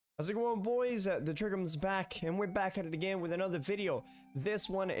How's it going, boys? The Trigger's back, and we're back at it again with another video. This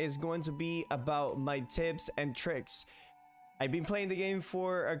one is going to be about my tips and tricks. I've been playing the game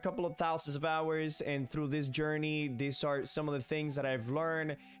for a couple of thousands of hours, and through this journey, these are some of the things that I've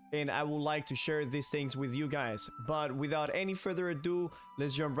learned, and I would like to share these things with you guys. But without any further ado,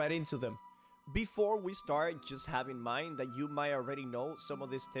 let's jump right into them. Before we start, just have in mind that you might already know some of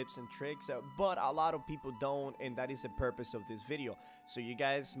these tips and tricks, but a lot of people don't, and that is the purpose of this video. So you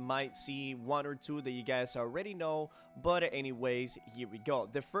guys might see one or two that you guys already know, but anyways, here we go.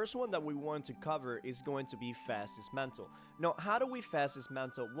 The first one that we want to cover is going to be fast dismantle. Now, how do we fast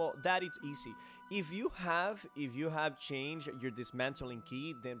dismantle? Well, that is easy. If you have changed your dismantling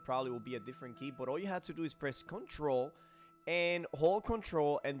key, then probably will be a different key, but all you have to do is press Control and hold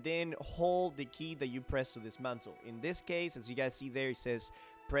Control and then hold the key that you press to dismantle. In this case, as you guys see there, it says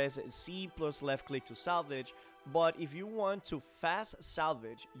press C plus left click to salvage. But if you want to fast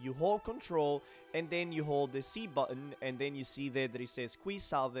salvage, you hold Control and then you hold the C button, and then you see there that it says quick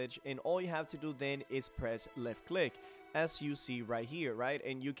salvage, and all you have to do then is press left click, as you see right here, right?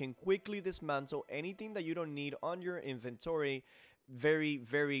 And you can quickly dismantle anything that you don't need on your inventory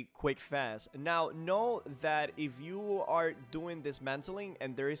very quick, fast. Now, know that if you are doing dismantling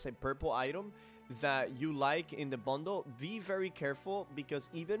and there is a purple item that you like in the bundle, be very careful, because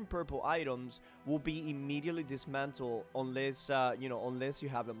even purple items will be immediately dismantled unless unless you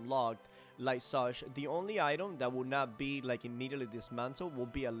have them locked like such. The only item that will not be like immediately dismantled will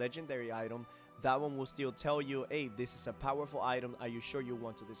be a legendary item. That one will still tell you, hey, this is a powerful item, are you sure you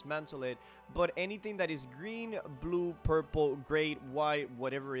want to dismantle it? But anything that is green, blue, purple, gray, white,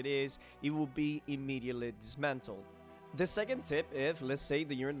 whatever it is, it will be immediately dismantled. The second tip, if let's say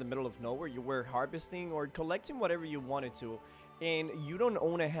that you're in the middle of nowhere, you were harvesting or collecting whatever you wanted to, and you don't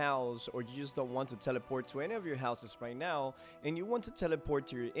own a house, or you just don't want to teleport to any of your houses right now, and you want to teleport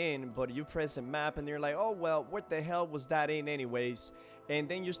to your inn, but you press a map and you're like, oh well, what the hell was that inn anyways? And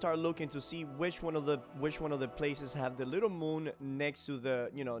then you start looking to see which one of the places have the little moon next to the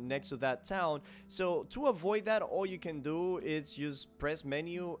next to that town. So to avoid that, all you can do is just press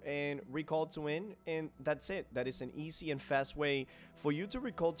menu and recall to inn, and that's it. That is an easy and fast way for you to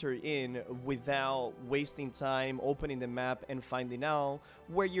recall to your inn without wasting time opening the map and finding out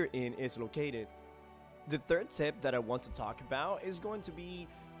where your inn is located. The third tip that I want to talk about is going to be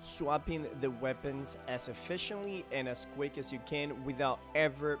swapping the weapons as efficiently and as quick as you can without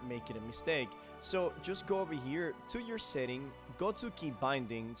ever making a mistake. So just go over here to your setting, go to key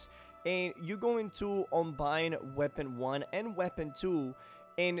bindings, and you're going to unbind weapon 1 and weapon 2,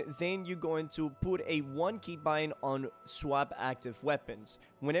 and then you're going to put a 1 keybind on swap active weapons.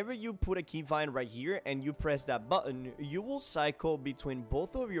 Whenever you put a keybind right here and you press that button, you will cycle between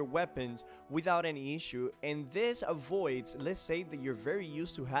both of your weapons without any issue, and this avoids, let's say that you're very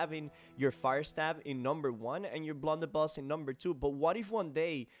used to having your fire stab in number 1 and your blunderbuss in number 2, but what if one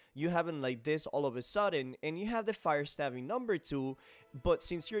day you haven't like this all of a sudden and you have the fire stab in number 2, but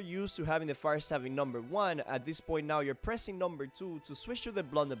since you're used to having the fire stab in number 1, at this point now you're pressing number 2 to switch to the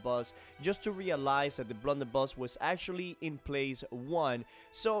blunderbuss, just to realize that the blunderbuss was actually in place 1.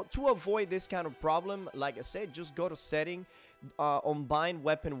 So to avoid this kind of problem, like I said, just go to setting, unbind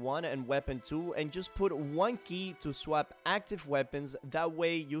weapon 1 and weapon 2, and just put 1 key to swap active weapons. That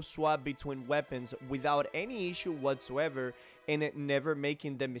way you swap between weapons without any issue whatsoever, and never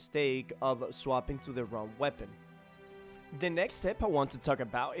making the mistake of swapping to the wrong weapon. The next tip I want to talk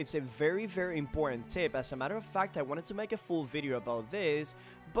about is a very important tip. As a matter of fact, I wanted to make a full video about this,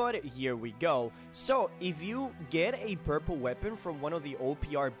 but here we go. So if you get a purple weapon from one of the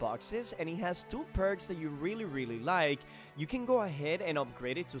OPR boxes and it has 2 perks that you really like, you can go ahead and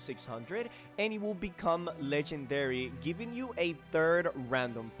upgrade it to 600 and it will become legendary, giving you a 3rd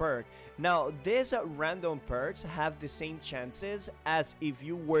random perk. Now these random perks have the same chances as if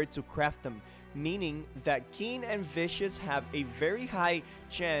you were to craft them, meaning that Keen and Vicious have a very high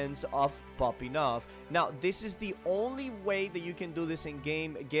chance of popping off. Now this is the only way that you can do this in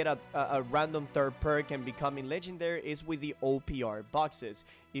game, get a random 3rd perk and becoming legendary, is with the OPR boxes.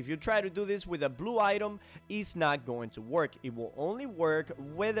 If you try to do this with a blue item, it's not going to work. It will only work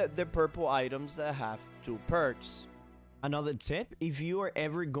with the purple items that have 2 perks. Another tip, if you are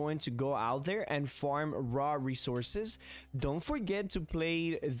ever going to go out there and farm raw resources, don't forget to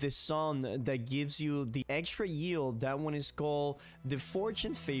play the song that gives you the extra yield. That one is called the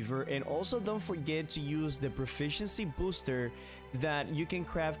Fortune's Favor, and also don't forget to use the proficiency booster that you can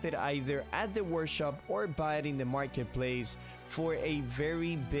craft it either at the workshop or buy it in the marketplace for a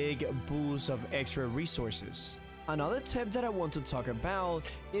very big boost of extra resources. Another tip that I want to talk about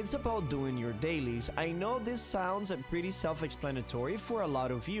is about doing your dailies. I know this sounds pretty self-explanatory for a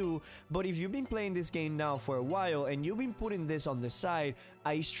lot of you, but if you've been playing this game now for a while and you've been putting this on the side,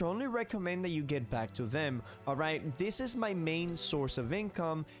 I strongly recommend that you get back to them. Alright, this is my main source of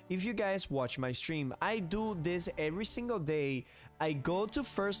income. If you guys watch my stream, I do this every single day. I go to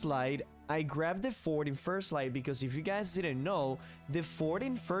First Light, I grab the fort in First Light, because if you guys didn't know, the fort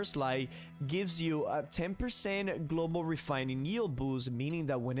in First Light gives you a 10% global refining yield boost, meaning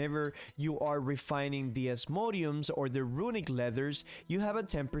that whenever you are refining the Asmodiums or the runic leathers, you have a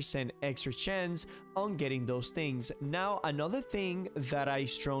 10% extra chance on getting those things. Now, another thing that I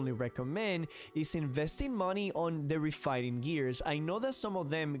strongly recommend is investing money on the refining gears. I know that some of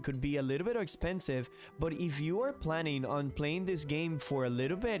them could be a little bit expensive, but if you are planning on playing this game for a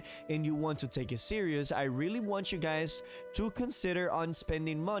little bit and you want to take it serious, I really want you guys to consider on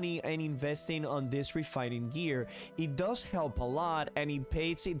spending money and investing on this refining gear. It does help a lot and it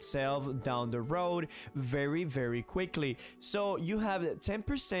pays itself down the road very quickly. So you have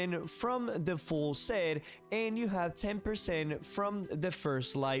 10% from the full set and you have 10% from the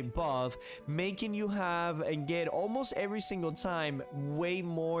First Light buff, making you have and get almost every single time way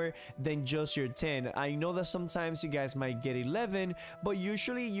more than just your 10. I know that sometimes you guys might get 11, but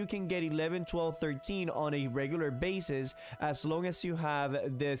usually you can get 11, 12, 13 on a regular basis as long as you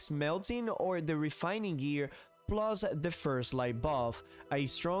have the smelting or the refining gear plus the First Light buff. I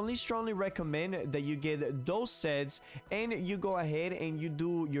strongly recommend that you get those sets and you go ahead and you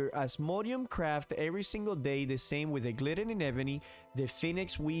do your Asmodium craft every single day, the same with the glittering ebony, the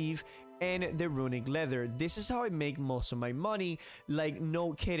phoenix weave, and the runic leather. This is how I make most of my money, like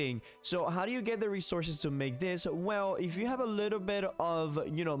no kidding. So how do you get the resources to make this? Well, if you have a little bit of,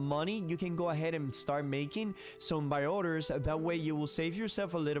 you know, money, you can go ahead and start making some buy orders. That way you will save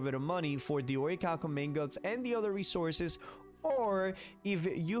yourself a little bit of money for the orichalcum ingots and the other resources. Or if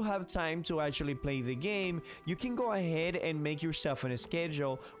you have time to actually play the game, you can go ahead and make yourself on a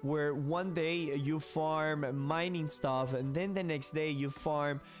schedule where one day you farm mining stuff and then the next day you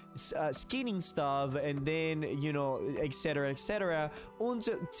farm skinning stuff, and then, you know, etc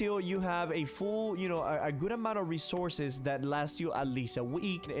until you have a full, you know, a good amount of resources that last you at least a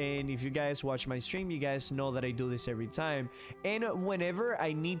week. And if you guys watch my stream, you guys know that I do this every time. And whenever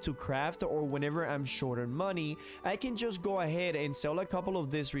I need to craft or whenever I'm short on money, I can just go ahead and sell a couple of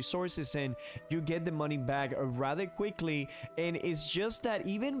these resources and you get the money back rather quickly. And it's just that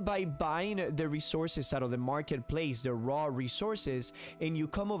even by buying the resources out of the marketplace, the raw resources, and you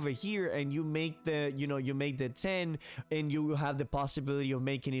come over here and you make the, you know, you make the 10 and you have the possibility of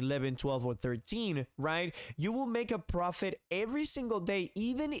making 11, 12 or 13, right? You will make a profit every single day,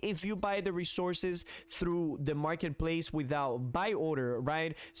 even if you buy the resources through the marketplace without buy order,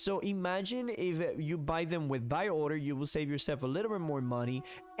 right? So imagine if you buy them with buy order, you will save yourself a little bit more money.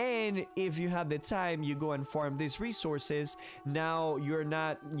 And if you have the time, you go and farm these resources. Now you're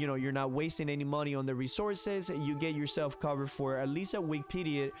not, you know, you're not wasting any money on the resources. You get yourself covered for at least a week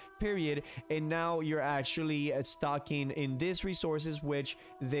period, and now you're actually stocking in these resources, which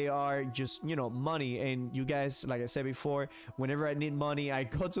they are just, you know, money. And you guys, like I said before, whenever I need money, I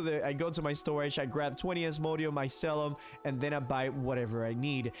go to my storage, I grab 20 Asmodium, I sell them, and then I buy whatever I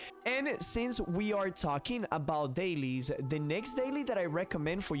need. And since we are talking about dailies, the next daily that I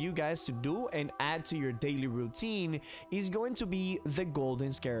recommend for you guys to do and add to your daily routine is going to be the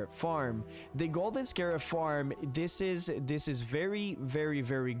golden scarab farm. The golden scarab farm, this is very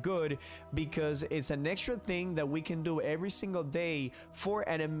good because it's an extra thing that we can do every single day for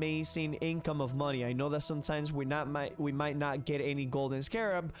an amazing income of money. I know that sometimes we might not get any golden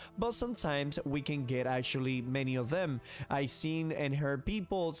scarab, but sometimes we can get actually many of them. I've seen and heard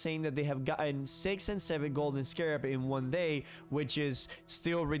people saying that they have gotten 6 and 7 golden scarab in one day, which is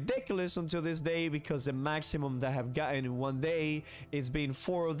still ridiculous until this day, because the maximum that I have gotten in one day is being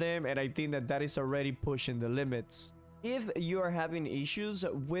 4 of them, and I think that that is already pushing the limits. If you are having issues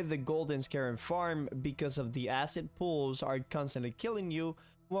with the golden scarab farm because of the acid pools are constantly killing you,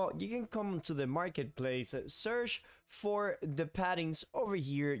 well, you can come to the marketplace, search for the paddings over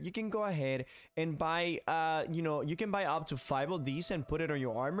here. You can go ahead and buy, you know, you can buy up to 5 of these and put it on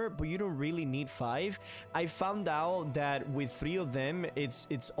your armor, but you don't really need 5. I found out that with 3 of them,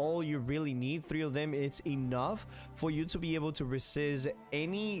 it's all you really need. 3 of them, it's enough for you to be able to resist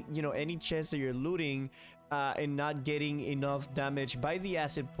any, you know, any chest that you're looting, and not getting enough damage by the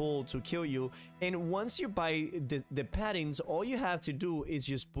acid pool to kill you. And once you buy the paddings, all you have to do is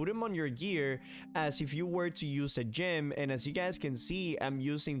just put them on your gear as if you were to use a gem. And as you guys can see, I'm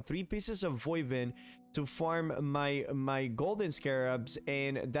using 3 pieces of Voivin to farm my golden scarabs,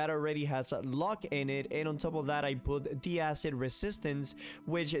 and that already has a lock in it. And on top of that, I put the acid resistance,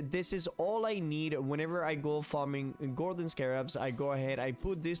 which this is all I need whenever I go farming golden scarabs. I go ahead, I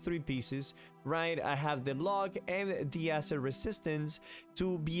put these 3 pieces, right? I have the lock and the acid resistance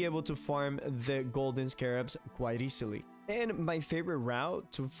to be able to farm the golden scarabs quite easily. And my favorite route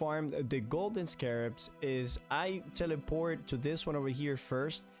to farm the golden scarabs is I teleport to this one over here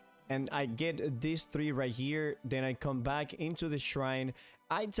first, and I get these 3 right here. Then I come back into the shrine,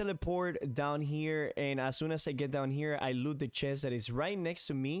 I teleport down here, and as soon as I get down here, I loot the chest that is right next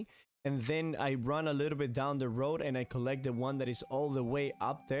to me, and then I run a little bit down the road and I collect the one that is all the way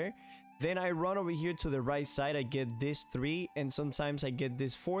up there. Then I run over here to the right side, I get this 3, and sometimes I get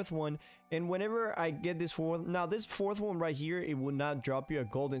this 4th one. And whenever I get this 4th, now this 4th one right here, it will not drop you a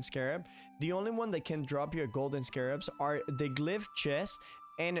golden scarab. The only one that can drop you a golden scarabs are the glyph chest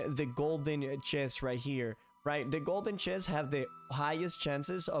and the golden chest right here. Right, the golden chests have the highest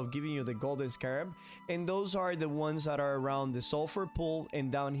chances of giving you the golden scarab, and those are the ones that are around the sulfur pool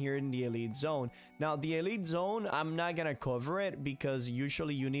and down here in the elite zone. Now the elite zone, I'm not gonna cover it because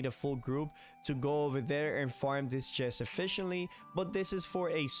usually you need a full group to go over there and farm this chest efficiently, but this is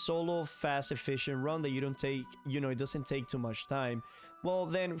for a solo fast efficient run that you don't take, you know, it doesn't take too much time. Well,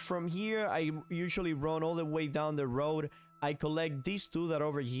 then from here I usually run all the way down the road. I collect these 2 that are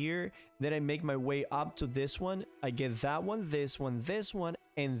over here, then I make my way up to this one. I get that one, this one, this one,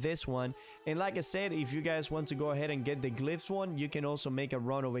 and this one. And like I said, if you guys want to go ahead and get the glyphs one, you can also make a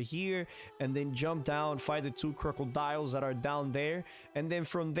run over here and then jump down, fight the 2 crocodiles that are down there, and then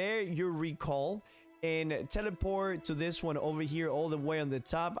from there you recall and teleport to this one over here all the way on the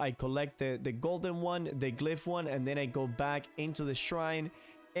top. I collect the golden one, the glyph one, and then I go back into the shrine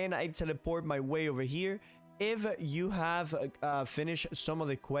and I teleport my way over here. If you have finished some of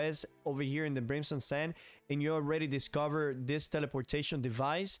the quests over here in the Brimstone Sand and you already discovered this teleportation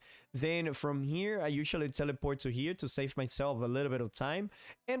device, then from here I usually teleport to here to save myself a little bit of time,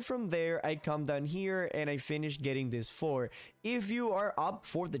 and from there I come down here and I finish getting this 4. If you are up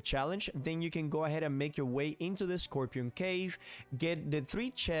for the challenge, then you can go ahead and make your way into the Scorpion Cave, get the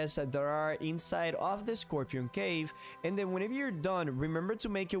 3 chests that are inside of the Scorpion Cave, and then whenever you're done, remember to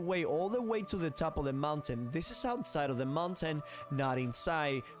make your way all the way to the top of the mountain. This is outside of the mountain, not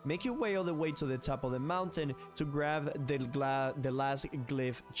inside. Make your way all the way to the top of the mountain to grab the last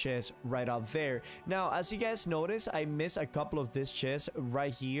glyph chest right up there. Now, as you guys notice, I missed a couple of these chests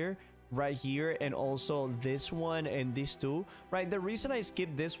right here, and also this one and these 2, right? The reason I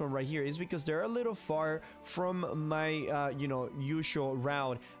skipped this one right here is because they're a little far from my you know, usual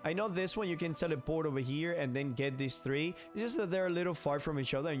route. I know this one you can teleport over here and then get these 3. It's just that they're a little far from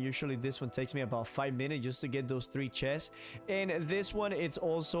each other, and usually this one takes me about 5 minutes just to get those 3 chests. And this one, it's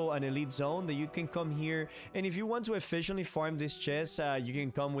also an elite zone that you can come here, and if you want to efficiently farm this chest, you can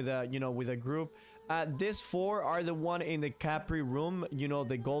come with a, you know, with a group. These 4 are the one in the Capri room, you know,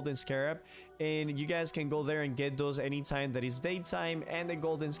 the golden scarab, and you guys can go there and get those anytime that is daytime and the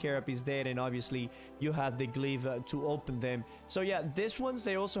golden scarab is dead, and obviously you have the glyph to open them. So yeah, these ones,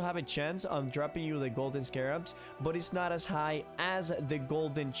 they also have a chance of dropping you the golden scarabs, but it's not as high as the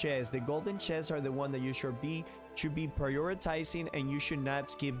golden chests. The golden chests are the one that you should be prioritizing, and you should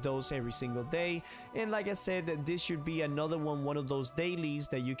not skip those every single day. And like I said, this should be another one of those dailies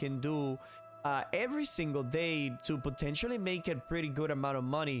that you can do every single day to potentially make a pretty good amount of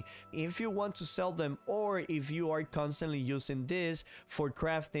money if you want to sell them, or if you are constantly using this for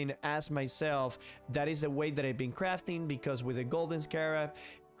crafting as myself. That is the way that I've been crafting, because with the golden scarab,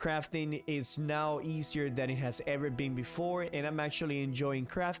 crafting is now easier than it has ever been before, and I'm actually enjoying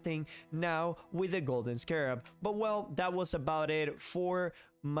crafting now with the golden scarab. But well, that was about it for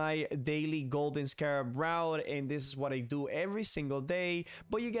my daily golden scarab route, and this is what I do every single day.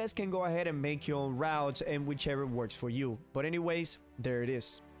 But you guys can go ahead and make your own routes, and whichever works for you. But anyways, there it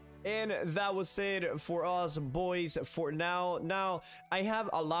is. And that was it for us, boys, for now. Now, I have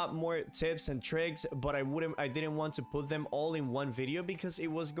a lot more tips and tricks, but I didn't want to put them all in one video because it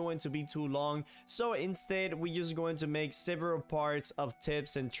was going to be too long. So instead, we're just going to make several parts of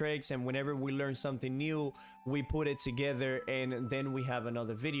tips and tricks, and whenever we learn something new, we put it together, and then we have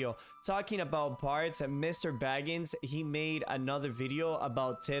another video. Talking about parts, Mr. Baggins, he made another video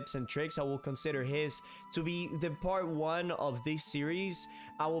about tips and tricks. I will consider his to be the part 1 of this series.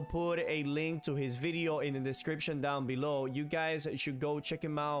 I will put a link to his video in the description down below. You guys should go check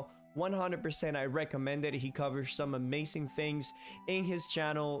him out. 100% I recommend it. He covers some amazing things in his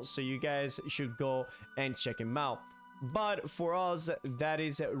channel, so you guys should go and check him out. But for us, that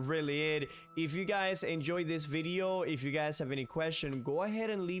is really it. If you guys enjoyed this video, if you guys have any question, go ahead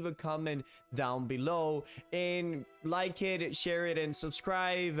and leave a comment down below and like it, share it, and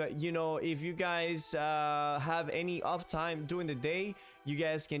subscribe. You know, if you guys have any off time during the day, you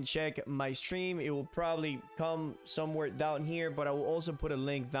guys can check my stream. It will probably come somewhere down here, but I will also put a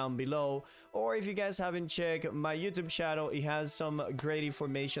link down below. Or if you guys haven't checked my YouTube channel, it has some great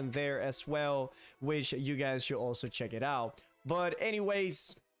information there as well, which you guys should also check it out. But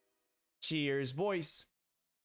anyways, cheers boys.